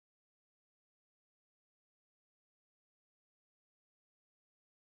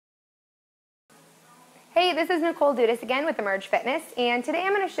Hey, this is Nicole Dudas again with Emerge Fitness, and today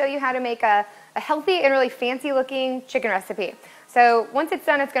I'm going to show you how to make a healthy and really fancy looking chicken recipe. So once it's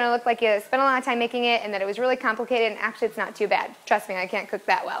done, it's going to look like you spent a lot of time making it and that it was really complicated, and actually it's not too bad. Trust me, I can't cook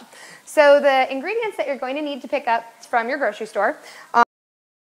that well. So the ingredients that you're going to need to pick up from your grocery store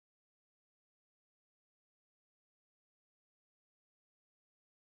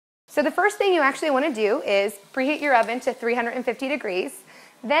So the first thing you actually want to do is preheat your oven to 350 degrees.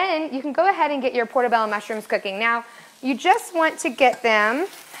 Then you can go ahead and get your portabella mushrooms cooking. Now, you just want to get them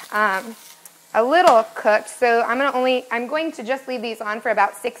a little cooked, so I'm going to just leave these on for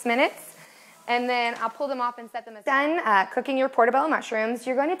about 6 minutes, and then I'll pull them off and set them aside. Done cooking your portabella mushrooms,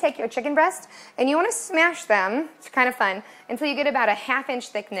 you're going to take your chicken breast and you want to smash them, it's kind of fun, until you get about a 1/2 inch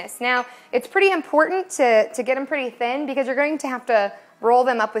thickness. Now, it's pretty important to get them pretty thin because you're going to have to roll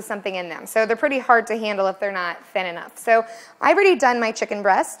them up with something in them. So they're pretty hard to handle if they're not thin enough. So I've already done my chicken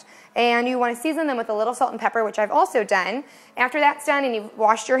breast, and you want to season them with a little salt and pepper, which I've also done. After that's done and you've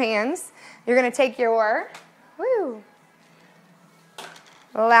washed your hands, you're going to take your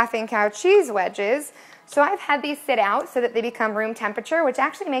Laughing Cow cheese wedges. So I've had these sit out so that they become room temperature, which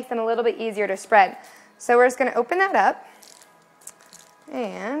actually makes them a little bit easier to spread. So we're just going to open that up,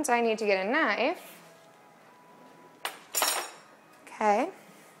 and I need to get a knife. Okay,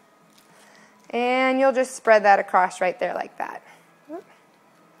 and you'll just spread that across right there like that.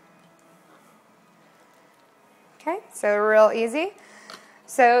 Okay, so real easy.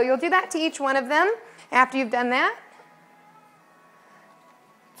 So you'll do that to each one of them. After you've done that,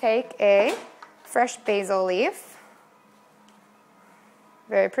 take a fresh basil leaf,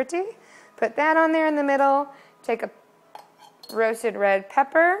 very pretty, put that on there in the middle, take a roasted red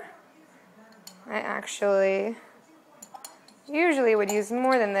pepper. I actually usually would use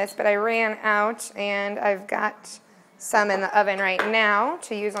more than this, but I ran out and I've got some in the oven right now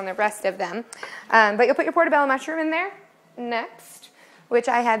to use on the rest of them. But you'll put your portabella mushroom in there next, which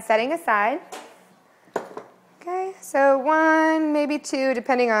I had setting aside. Okay, so 1, maybe 2,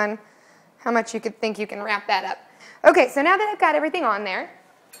 depending on how much you could think you can wrap that up. Okay, so now that I've got everything on there,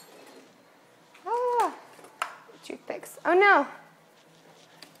 toothpicks. Oh no,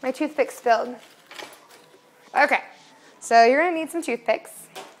 my toothpick spilled. Okay. So you're going to need some toothpicks,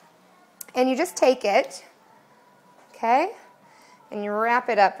 and you just take it, okay, and you wrap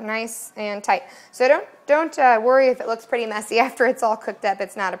it up nice and tight. So don't worry if it looks pretty messy after it's all cooked up.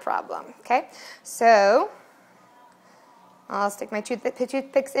 It's not a problem, okay? So I'll stick my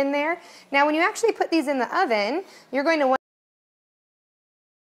toothpicks in there. Now, when you actually put these in the oven, you're going to want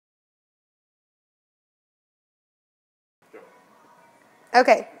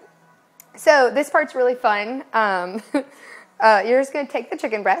okay. So this part's really fun. You're just going to take the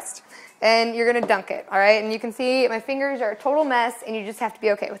chicken breast and you're going to dunk it, all right? And you can see my fingers are a total mess, and you just have to be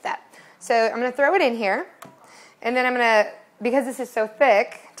okay with that. So I'm going to throw it in here, and then I'm going to, because this is so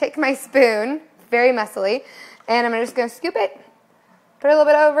thick, take my spoon, very messily, and I'm just going to scoop it, put a little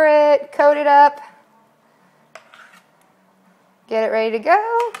bit over it, coat it up, get it ready to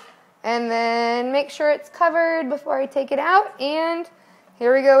go, and then make sure it's covered before I take it out, and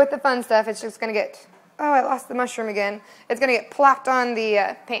here we go with the fun stuff. It's just going to get, oh, I lost the mushroom again. It's going to get plopped on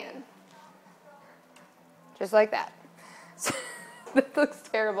the pan. Just like that. That looks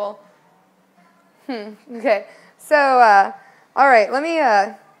terrible. Okay. So, all right, let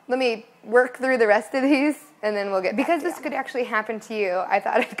me work through the rest of these, and then we'll get back because this could actually happen to you. I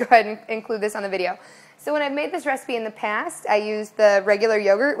thought I'd go ahead and include this on the video. So when I've made this recipe in the past, I used the regular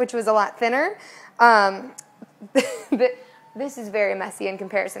yogurt, which was a lot thinner. This is very messy in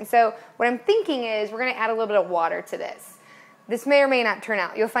comparison. So what I'm thinking is we're going to add a little bit of water to this. This may or may not turn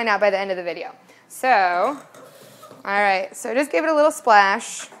out. You'll find out by the end of the video. So, all right. So just give it a little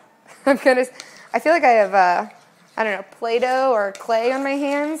splash. I feel like I have, I don't know, Play-Doh or clay on my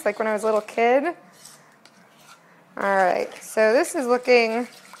hands, like when I was a little kid. All right. So this is looking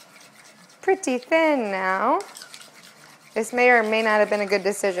pretty thin now. This may or may not have been a good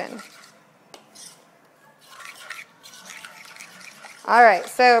decision. All right,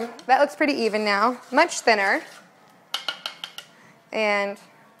 so that looks pretty even now, much thinner, and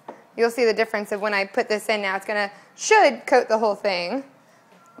you'll see the difference of when I put this in now. It's should coat the whole thing.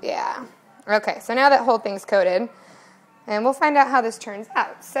 Yeah. Okay, so now that whole thing's coated, and we'll find out how this turns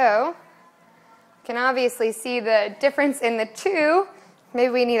out. So you can obviously see the difference in the two.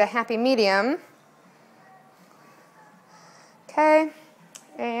 Maybe we need a happy medium. Okay,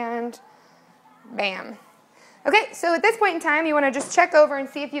 and bam. Okay, so at this point in time, you want to just check over and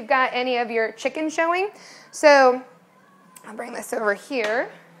see if you've got any of your chicken showing. So I'll bring this over here.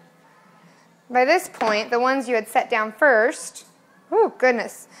 By this point, the ones you had set down first Oh,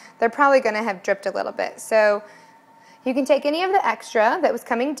 goodness. They're probably going to have dripped a little bit. So you can take any of the extra that was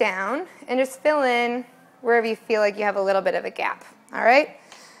coming down and just fill in wherever you feel like you have a little bit of a gap. All right?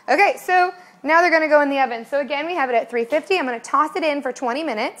 Okay, so now they're going to go in the oven. So again, we have it at 350. I'm going to toss it in for 20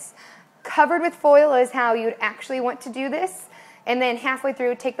 minutes. Covered with foil is how you'd actually want to do this. And then halfway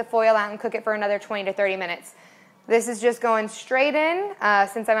through, take the foil out and cook it for another 20 to 30 minutes. This is just going straight in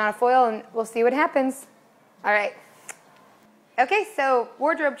since I'm out of foil, and we'll see what happens. All right. Okay, so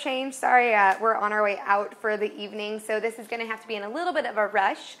wardrobe change. Sorry, we're on our way out for the evening, so this is going to have to be in a little bit of a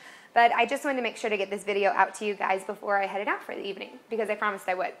rush, but I just wanted to make sure to get this video out to you guys before I headed out for the evening, because I promised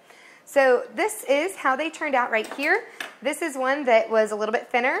I would. So this is how they turned out right here. This is one that was a little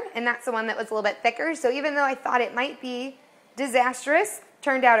bit thinner, and that's the one that was a little bit thicker, so even though I thought it might be disastrous,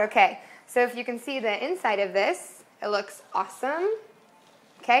 turned out okay. So if you can see the inside of this, it looks awesome.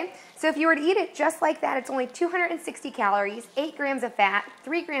 Okay, so if you were to eat it just like that, it's only 260 calories, 8 grams of fat,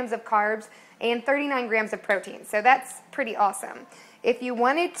 3 grams of carbs, and 39 grams of protein. So that's pretty awesome. If you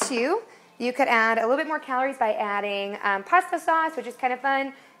wanted to, you could add a little bit more calories by adding pasta sauce, which is kind of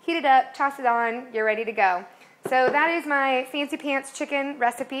fun. Heat it up, toss it on, you're ready to go. So that is my fancy pants chicken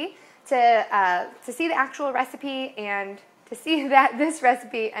recipe. To see the actual recipe and to see this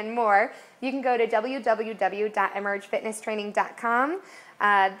recipe and more, you can go to www.emergefitnesstraining.com.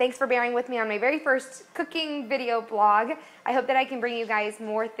 Thanks for bearing with me on my very first cooking video blog. I hope that I can bring you guys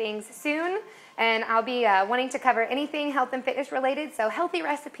more things soon, and I'll be wanting to cover anything health and fitness related, so healthy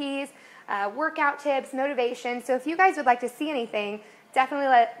recipes, workout tips, motivation. So if you guys would like to see anything,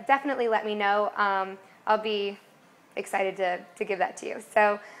 definitely let me know. I'll be excited to give that to you.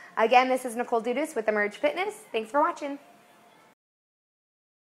 So again, this is Nicole Dudas with Emerge Fitness. Thanks for watching.